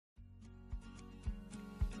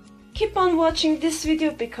Keep on watching this video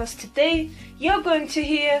because today you're going to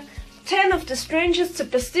hear 10 of the strangest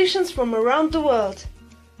superstitions from around the world.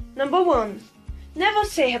 Number 1. Never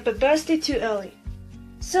say happy birthday too early.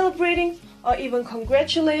 Celebrating or even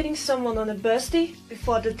congratulating someone on a birthday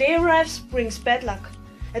before the day arrives brings bad luck.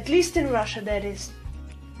 At least in Russia, that is.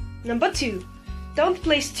 Number 2. Don't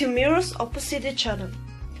place two mirrors opposite each other.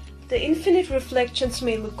 The infinite reflections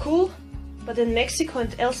may look cool, but in Mexico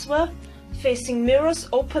and elsewhere, facing mirrors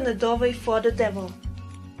open a doorway for the devil.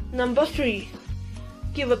 Number 3.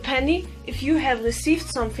 Give a penny if you have received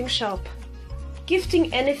something sharp.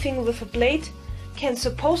 Gifting anything with a blade can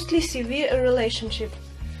supposedly sever a relationship.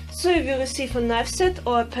 So if you receive a knife set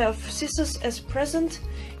or a pair of scissors as a present,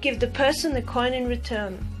 give the person a coin in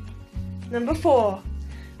return. Number 4.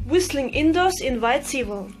 Whistling indoors invites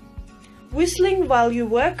evil. Whistling while you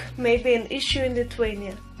work may be an issue in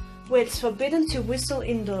Lithuania, where it's forbidden to whistle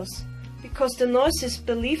indoors, because the noise is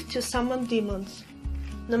believed to summon demons.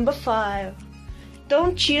 Number 5.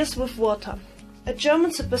 Don't cheers with water. A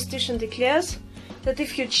German superstition declares that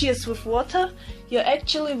if you cheers with water, you're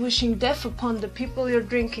actually wishing death upon the people you're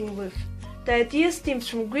drinking with. The idea stems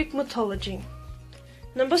from Greek mythology.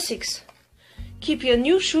 Number 6. Keep your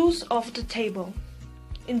new shoes off the table.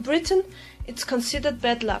 In Britain, it's considered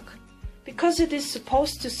bad luck, because it is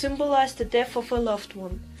supposed to symbolize the death of a loved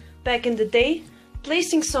one. Back in the day,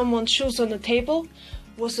 placing someone's shoes on a table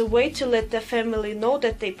was a way to let their family know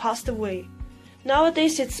that they passed away.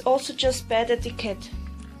 Nowadays it's also just bad etiquette.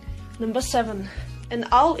 Number 7. An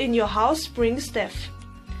owl in your house brings death.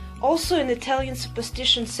 Also an Italian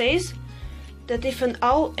superstition says that if an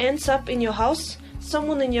owl ends up in your house,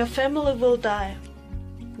 someone in your family will die.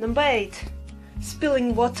 Number 8.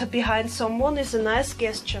 Spilling water behind someone is a nice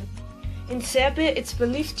gesture. In Serbia it's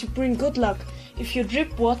believed to bring good luck if you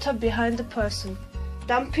drip water behind a person.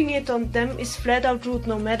 Dumping it on them is flat out rude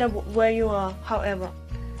no matter where you are, however.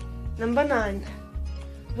 Number 9.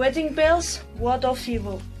 Wedding bells ward off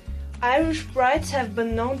evil. Irish brides have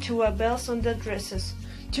been known to wear bells on their dresses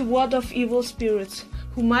to ward off evil spirits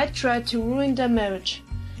who might try to ruin their marriage,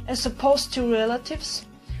 as opposed to relatives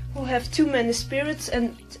who have too many spirits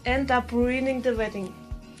and end up ruining the wedding.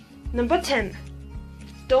 Number 10.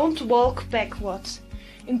 Don't walk backwards.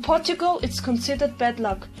 In Portugal, it's considered bad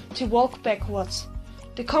luck to walk backwards.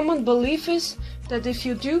 The common belief is that if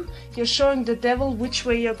you do, you're showing the devil which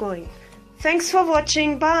way you're going. Thanks for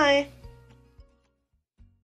watching, bye!